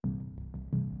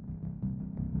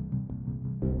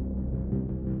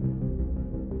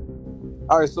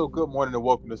All right, so good morning and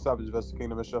welcome to Savage Investor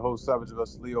Kingdom. It's your host, Savage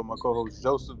Investor Leo, my co-host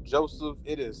Joseph. Joseph,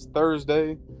 it is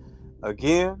Thursday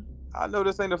again. I know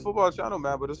this ain't a football channel,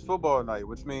 man, but it's football night,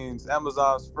 which means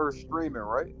Amazon's first streaming,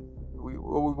 right?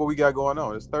 What we got going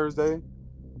on? It's Thursday.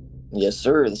 Yes,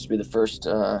 sir. This will be the first.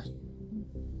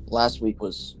 Last week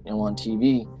was on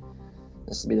TV.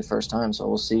 This will be the first time, so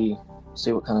we'll see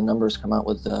what kind of numbers come out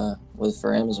with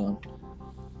for Amazon.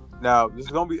 Now, this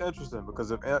is gonna be interesting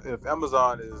because if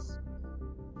Amazon is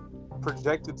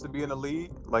projected to be in the lead,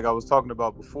 like I was talking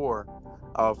about before,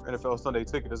 for NFL Sunday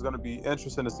Ticket, it's gonna be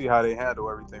interesting to see how they handle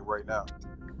everything right now.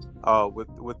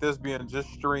 With this being just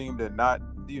streamed and not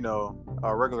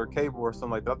regular cable or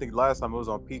something like that. I think last time it was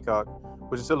on Peacock,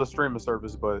 which is still a streaming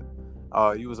service, but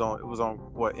it was on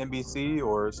what, NBC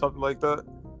or something like that.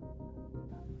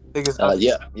 I think it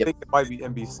might be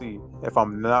NBC if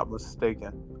I'm not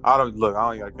mistaken. I don't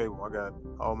got cable. I got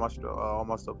all my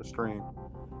stuff is streamed,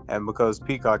 and because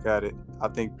Peacock had it, I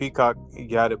think Peacock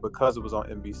got it because it was on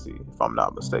NBC if I'm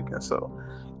not mistaken. So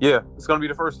yeah, it's gonna be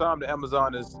the first time that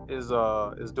Amazon is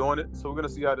doing it. So we're gonna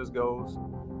see how this goes,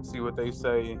 see what they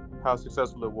say, how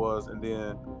successful it was, and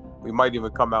then we might even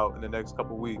come out in the next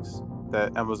couple weeks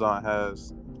that Amazon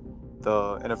has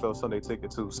the NFL Sunday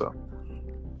Ticket too. So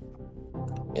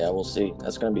yeah, we'll see.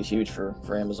 That's going to be huge for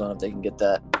Amazon if they can get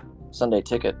that Sunday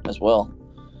Ticket as well.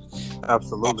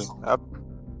 Absolutely.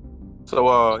 So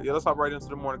let's hop right into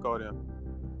the morning call then.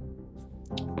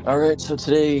 All right, so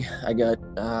today I got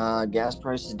gas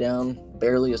prices down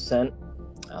barely a cent,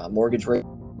 mortgage rate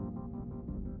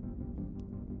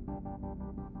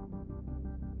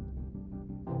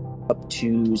up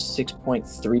to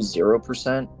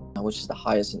 6.30%, which is the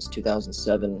highest since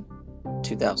 2007,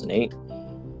 2008.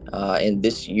 And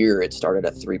this year it started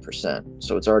at 3%.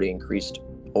 So it's already increased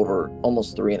over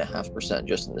almost 3.5%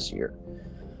 just in this year.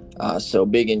 So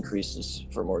big increases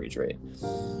for mortgage rate.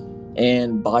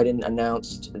 And Biden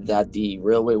announced that the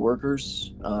railway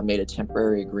workers made a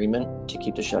temporary agreement to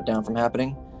keep the shutdown from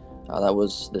happening. That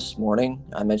was this morning.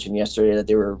 I mentioned yesterday that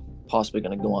they were possibly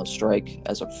going to go on strike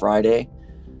as of Friday.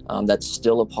 That's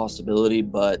still a possibility,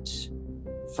 but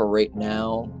for right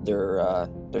now, they're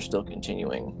still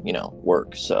continuing,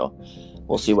 work. So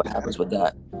we'll see what happens with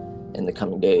that in the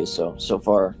coming days. So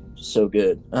far, so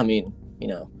good. I mean,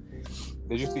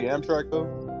 Did you see Amtrak though?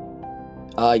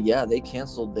 Yeah, they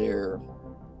canceled their.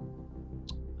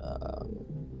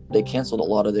 They canceled a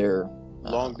lot of their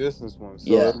long distance ones.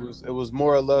 So yeah, it was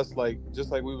more or less like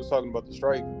just like we was talking about the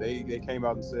strike. They came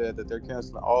out and said that they're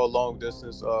canceling all long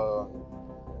distance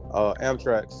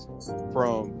Amtraks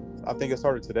from, I think it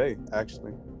started today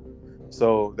actually.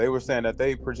 So they were saying that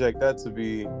they project that to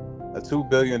be a $2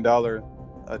 billion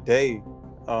a day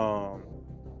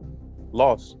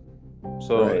loss.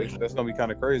 So right. that's gonna be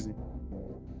kind of crazy.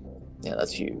 Yeah,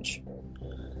 that's huge.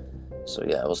 So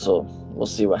yeah, we'll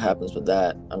see what happens with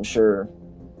that. I'm sure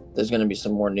there's going to be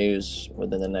some more news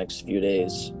within the next few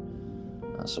days.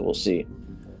 So we'll see.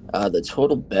 The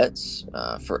total bets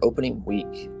for opening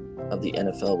week of the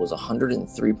NFL was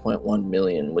 103.1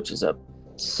 million, which is up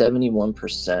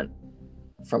 71%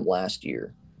 from last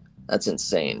year. That's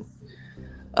insane.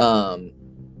 Adobe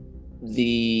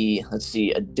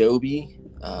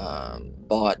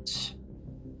bought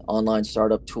online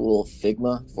startup tool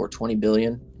Figma for $20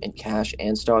 billion in cash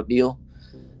and stock deal.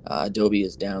 Adobe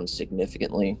is down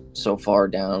significantly so far,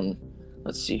 down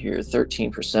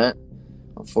 13%,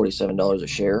 $47 a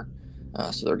share.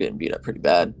 So they're getting beat up pretty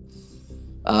bad.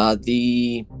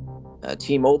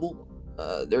 T-Mobile,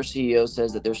 their CEO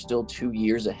says that they're still 2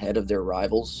 years ahead of their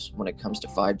rivals when it comes to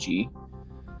 5G.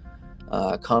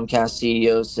 Comcast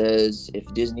CEO says if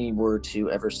Disney were to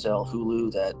ever sell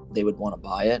Hulu, that they would want to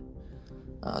buy it.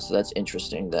 So that's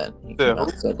interesting that he came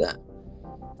out and said that.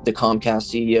 The Comcast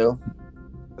CEO.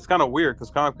 It's kind of weird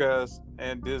because Comcast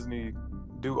and Disney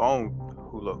do own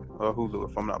Hulu,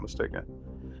 if I'm not mistaken.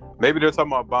 Maybe they're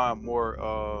talking about buying more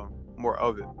of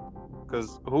it,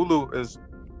 because Hulu's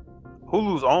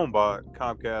owned by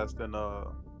Comcast and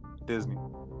Disney.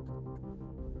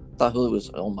 I thought Hulu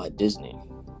was owned by Disney.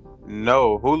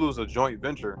 No, Hulu's a joint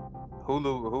venture.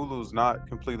 Hulu's not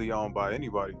completely owned by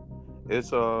anybody. It's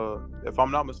if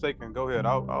I'm not mistaken, go ahead.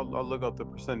 I'll look up the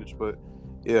percentage, but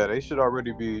yeah, they should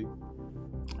already be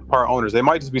part owners. They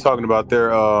might just be talking about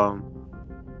their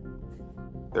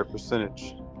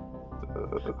percentage.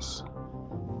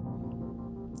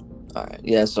 All right.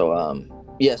 Yeah. So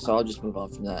I'll just move on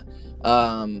from that.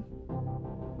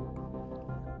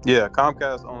 Yeah,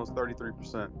 Comcast owns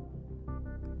 33%.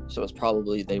 So it's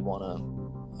probably they want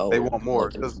more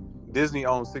because Disney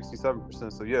owns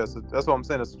 67%. So yeah, so that's what I'm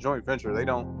saying. It's a joint venture. They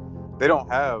don't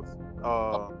have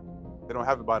They don't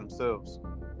have it by themselves.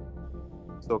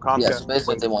 So Yeah, Comcast so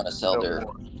basically wants they want to to sell sell their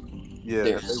more. Yeah, their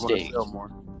they want to stake. sell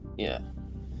more. Yeah.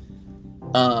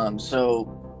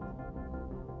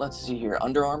 So let's see here.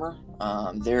 Under Armour,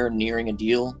 they're nearing a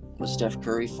deal with Steph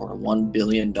Curry for a $1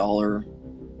 billion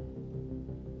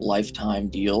lifetime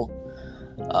deal,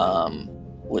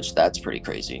 which that's pretty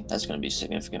crazy. That's going to be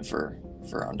significant for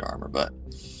Under Armour, but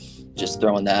just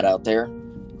throwing that out there.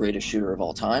 Greatest shooter of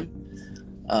all time.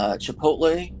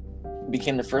 Chipotle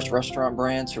became the first restaurant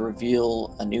brand to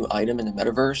reveal a new item in the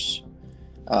metaverse.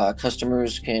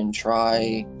 Customers can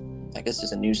try, I guess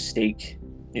it's a new steak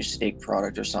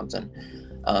product or something,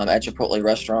 at Chipotle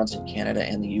restaurants in Canada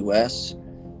and the US.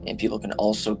 And people can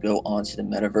also go onto the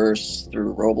metaverse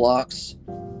through Roblox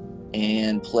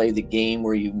and play the game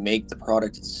where you make the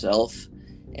product itself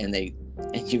and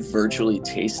you virtually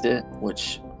taste it,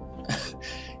 which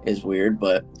is weird,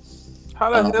 but how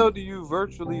the hell do you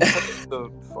virtually taste the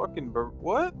fucking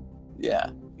what? Yeah,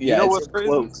 You know it's what's crazy?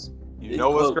 quotes. You know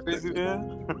what's crazy,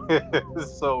 man?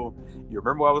 So you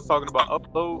remember I was talking about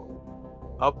upload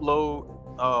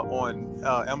on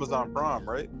Amazon Prime,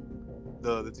 right?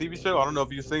 The TV show. I don't know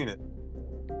if you've seen it.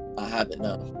 I haven't,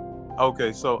 no.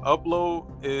 Okay, so Upload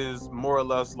is more or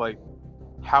less like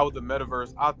how the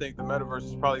metaverse. I think the metaverse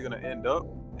is probably going to end up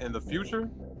in the future.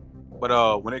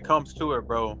 But when it comes to it,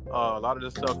 bro, a lot of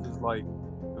this stuff is like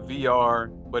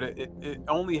VR, but it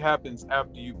only happens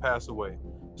after you pass away.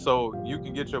 So you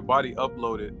can get your body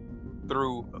uploaded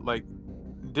through like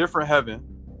different heaven,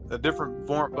 different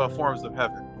forms of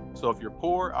heaven. So if you're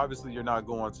poor, obviously you're not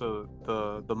going to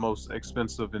the most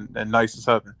expensive and nicest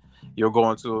heaven. You're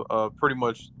going to pretty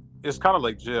much, it's kind of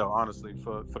like jail, honestly,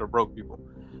 for the broke people.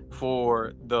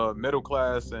 For the middle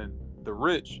class and the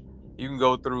rich, you can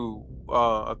go through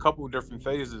a couple of different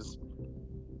phases,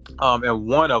 and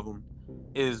one of them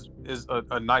is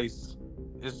a nice.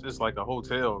 It's like a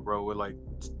hotel, bro, with like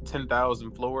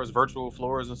 10,000 floors, virtual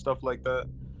floors, and stuff like that,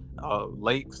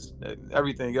 lakes, and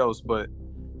everything else. But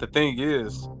the thing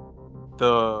is,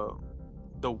 the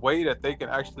way that they can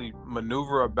actually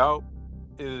maneuver about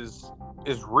is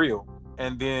real,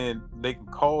 and then they can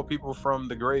call people from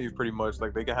the grave, pretty much.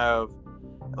 Like they can have.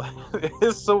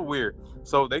 It's so weird.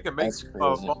 So they can make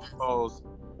phone calls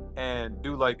and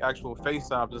do like actual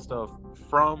FaceTimes and stuff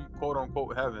from quote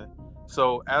unquote heaven.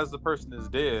 So as the person is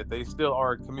dead, they still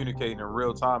are communicating in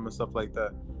real time and stuff like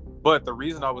that. But the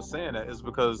reason I was saying that is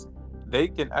because they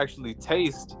can actually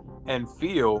taste and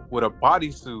feel with a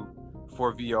bodysuit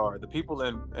for VR. The people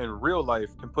in real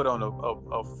life can put on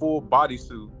a full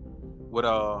bodysuit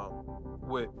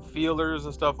with feelers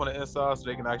and stuff on the inside, so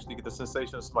they can actually get the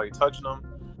sensation of somebody touching them,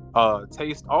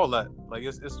 taste, all that. Like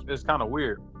it's kind of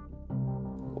weird.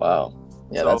 Wow.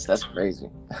 Yeah, so, that's crazy.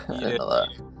 I didn't know that.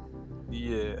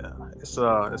 Yeah, it's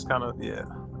kind of, yeah.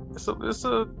 It's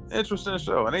a interesting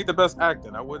show. It ain't the best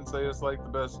acting. I wouldn't say it's like the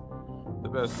best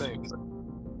thing. But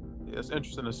yeah, it's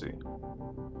interesting to see.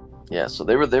 Yeah, so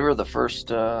they were the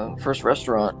first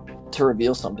restaurant to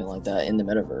reveal something like that in the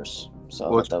metaverse. So I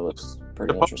thought that was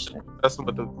pretty interesting. That's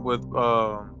with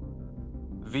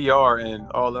VR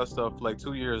and all that stuff, like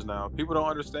 2 years now. People don't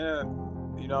understand,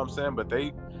 you know what I'm saying? But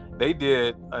they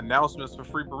did announcements for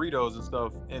free burritos and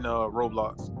stuff in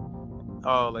Roblox,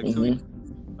 like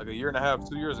like a year and a half,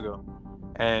 2 years ago.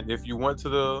 And if you went to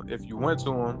them in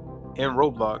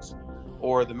Roblox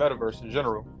or the metaverse in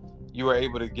general, you were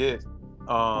able to get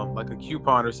like a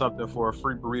coupon or something for a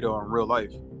free burrito in real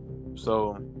life.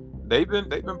 So they've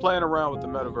been playing around with the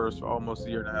metaverse for almost a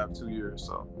year and a half, 2 years.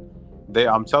 So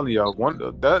I'm telling y'all,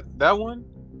 that one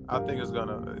I think is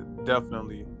gonna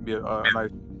definitely be a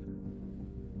nice.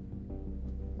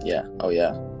 Yeah. Oh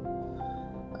yeah.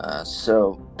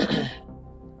 So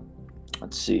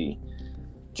let's see.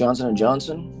 Johnson &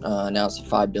 Johnson announced a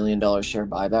 $5 billion share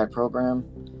buyback program.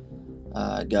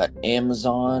 Got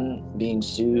Amazon being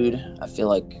sued. I feel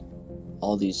like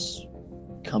all these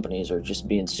companies are just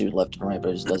being sued left and right,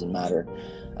 but it just doesn't matter.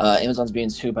 Amazon's being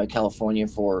sued by California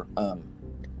for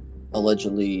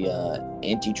allegedly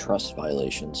antitrust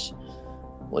violations,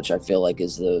 which I feel like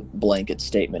is the blanket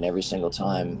statement every single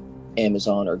time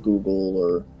Amazon or Google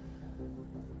or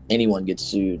anyone gets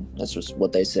sued. That's just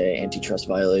what they say, antitrust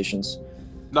violations.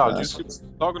 No, did you see what they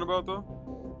were talking about though?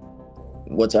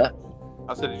 What's that?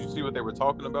 I said, did you see what they were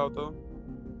talking about though?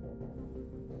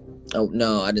 Oh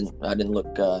no, I didn't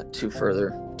look too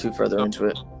further into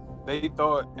it. They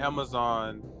thought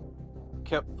Amazon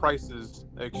kept prices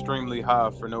extremely high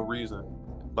for no reason.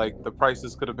 Like the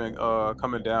prices could have been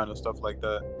coming down and stuff like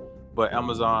that, but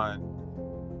Amazon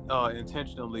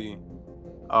intentionally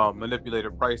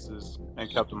manipulated prices and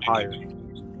kept them higher.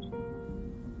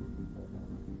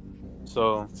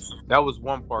 So that was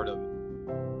one part of it.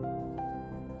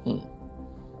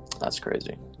 That's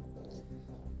crazy.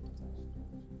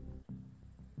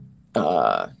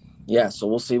 Yeah, so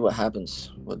we'll see what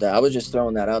happens with that. I was just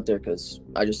throwing that out there because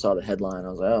I just saw the headline. I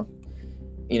was like, oh,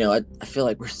 I feel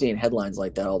like we're seeing headlines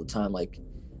like that all the time. Like,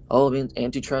 oh, I mean,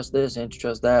 antitrust this,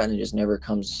 antitrust that, and it just never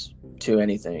comes to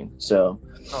anything. So,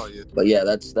 Yeah. But yeah,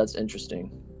 that's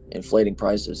interesting. Inflating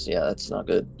prices, yeah, that's not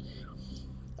good.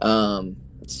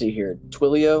 Let's see here.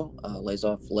 Twilio lays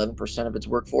off 11% of its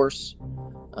workforce,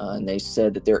 and they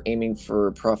said that they're aiming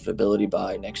for profitability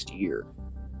by next year.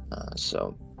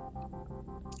 So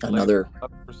another.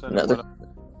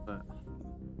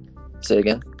 Say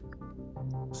again.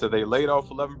 So they laid off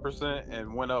 11%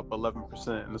 and went up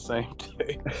 11% in the same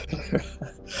day.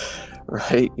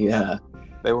 Right? Yeah.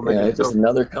 They were making just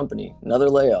another company, another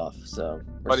layoff. So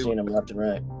we're seeing them left and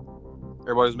right.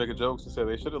 Everybody's making jokes and said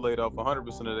they should have laid off 100%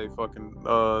 of their fucking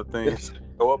things.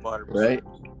 Go up 100%. Right.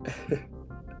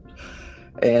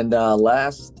 And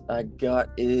last I got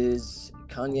is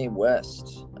Kanye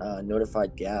West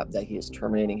notified Gap that he is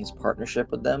terminating his partnership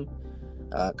with them.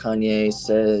 Kanye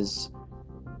says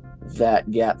that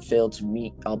Gap failed to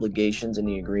meet obligations in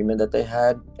the agreement that they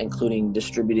had, including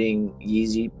distributing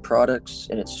Yeezy products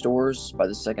in its stores by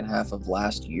the second half of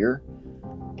last year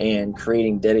and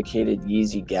creating dedicated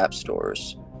Yeezy Gap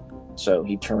stores. So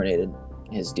he terminated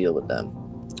his deal with them.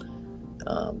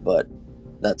 But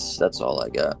that's all I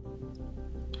got.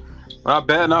 Not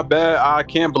bad. I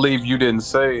can't believe you didn't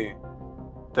say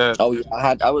that. Oh,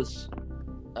 yeah, I was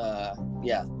the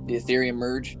Ethereum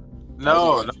merge.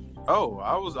 No. Oh,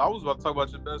 I was about to talk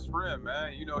about your best friend,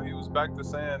 man. He was back to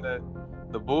saying that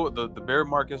the bear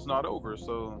market's not over.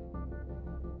 So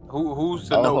who's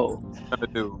to know what he's gonna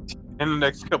do in the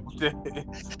next couple days?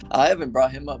 I haven't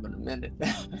brought him up in a minute.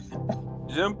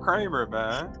 Jim Cramer,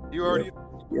 man. You already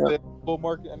said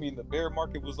the bear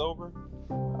market was over.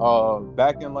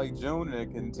 Back in like June, and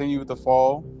it continued to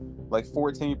fall like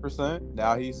 14%.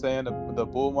 Now he's saying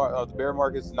the bear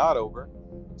market's not over.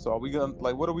 So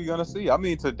what are we gonna see? I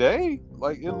mean, today,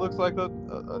 like, it looks like a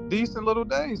decent little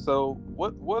day. So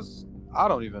what's I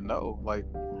don't even know. Like,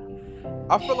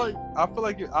 I feel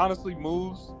like it honestly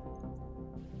moves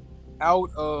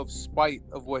out of spite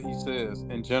of what he says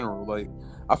in general. Like,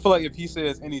 I feel like if he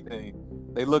says anything,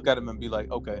 they look at him and be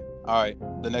like, okay, all right,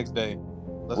 the next day.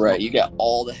 Right, you got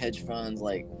all the hedge funds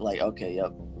like okay,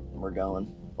 yep, we're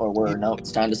going, or no,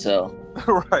 it's time to sell.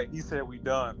 Right, he said we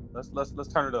done. Let's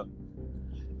turn it up.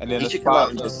 And then he should come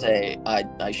out and just say,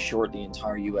 I short the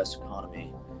entire U.S.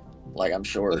 economy, like I'm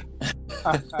short.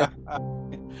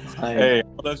 Hey,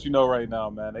 I'll let you know right now,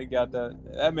 man. They got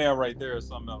that man right there is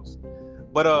something else.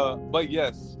 But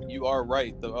yes, you are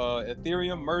right. The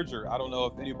Ethereum merger. I don't know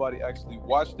if anybody actually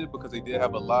watched it because they did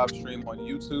have a live stream on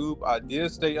YouTube. I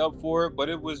did stay up for it, but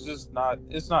it was just not.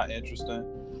 It's not interesting.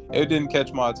 It didn't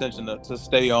catch my attention to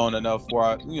stay on enough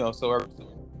for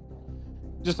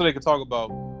just so they could talk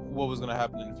about what was going to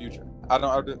happen in the future.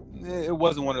 It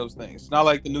wasn't one of those things. It's not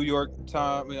like the New York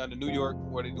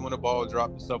where they doing a ball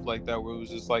drop and stuff like that, where it was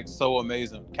just like so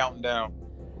amazing, counting down.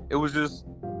 It was just,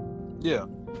 yeah.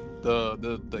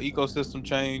 The ecosystem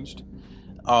changed.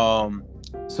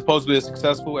 Supposedly it's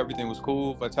successful. Everything was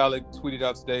cool. Vitalik tweeted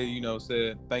out today,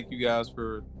 said thank you guys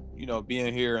for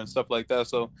being here and stuff like that.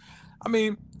 So, I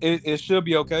mean, it should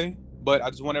be okay. But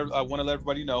I want to let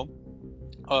everybody know,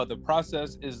 the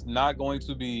process is not going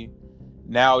to be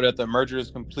now that the merger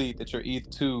is complete, that your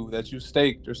ETH2 that you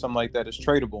staked or something like that is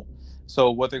tradable.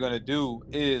 So what they're going to do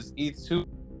is ETH2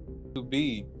 to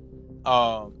be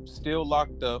still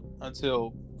locked up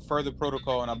until further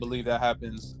protocol, and I believe that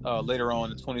happens later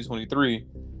on in 2023.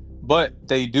 But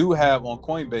they do have on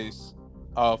Coinbase,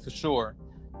 for sure.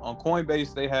 On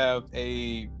Coinbase, they have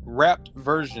a wrapped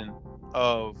version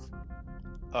of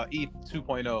ETH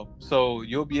 2.0. So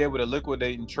you'll be able to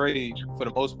liquidate and trade for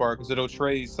the most part, because it'll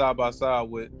trade side by side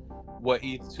with what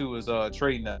ETH 2 is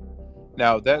trading at.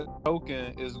 Now that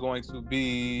token is going to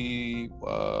be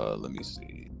let me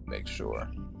see, make sure.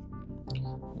 I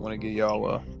want to get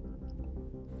y'all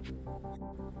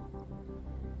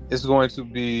it's going to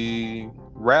be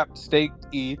wrapped staked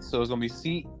ETH, so it's going to be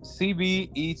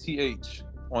CBETH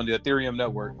on the Ethereum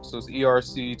network. So it's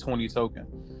ERC20 token.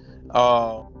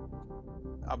 I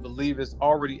believe it's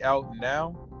already out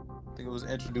now. I think it was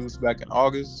introduced back in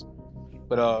August.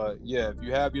 But yeah, if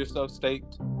you have your stuff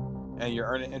staked and you're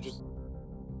earning interest,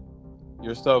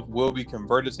 your stuff will be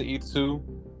converted to ETH2.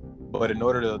 But in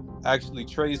order to actually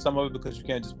trade some of it, because you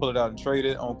can't just pull it out and trade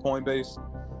it on Coinbase,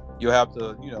 you'll have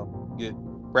to, get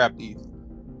wrapped ETH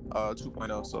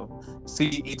 2.0. So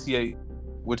CETA,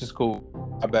 which is cool.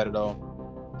 Not bad at all.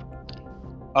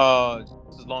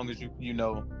 Just as long as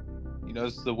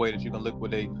this is the way that you can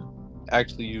liquidate and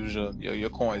actually use your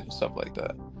coins and stuff like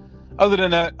that. Other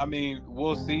than that, I mean,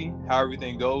 we'll see how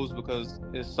everything goes because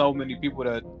there's so many people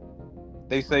that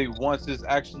they say once it's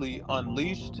actually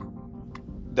unleashed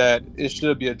that it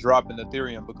should be a drop in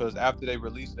Ethereum because after they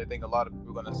release it, I think a lot of people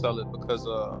are going to sell it because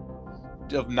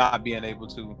of not being able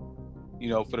to,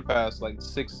 for the past like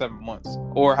 6-7 months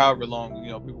or however long,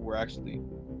 people were actually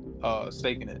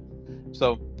staking it.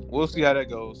 So we'll see how that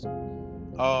goes.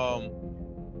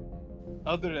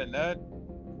 Other than that,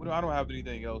 I don't have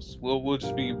anything else. We'll go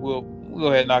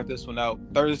ahead and knock this one out.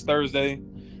 Thursday.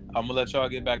 I'm gonna let y'all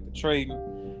get back to trading,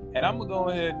 and I'm gonna go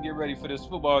ahead and get ready for this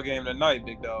football game tonight,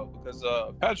 big dog, because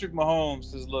Patrick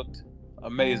Mahomes has looked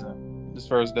amazing this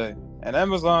first day, and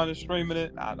Amazon is streaming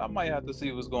it. I might have to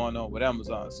see what's going on with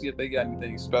Amazon, see if they got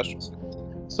anything special.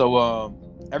 So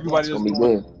everybody It's that's gonna be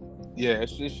going, good. yeah, it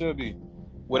should be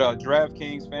with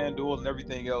DraftKings, FanDuel, and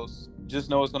everything else. Just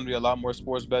know it's going to be a lot more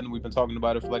sports betting. We've been talking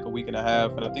about it for like a week and a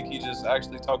half, and I think he just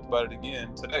actually talked about it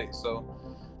again today.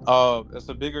 So it's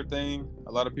a bigger thing.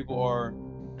 A lot of people are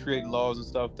creating laws and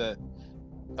stuff that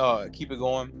keep it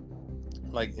going.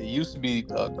 Like it used to be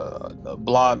the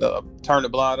blind, turn the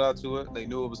blind eye to it. They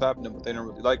knew it was happening, but they didn't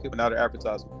really like it. But now they're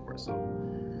advertising for it. So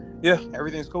yeah,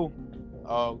 everything's cool.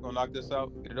 We're gonna knock this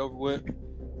out, get it over with.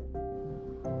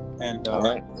 And All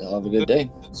right, y'all have a good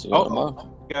day. See you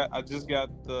tomorrow. I just got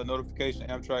the notification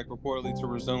Amtrak reportedly to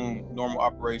resume normal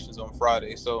operations on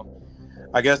Friday. So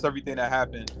I guess everything that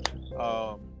happened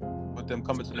with them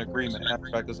coming to an agreement,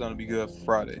 Amtrak is going to be good for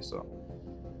Friday. So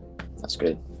that's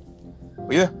good.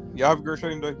 But yeah, y'all have a great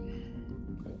trading day.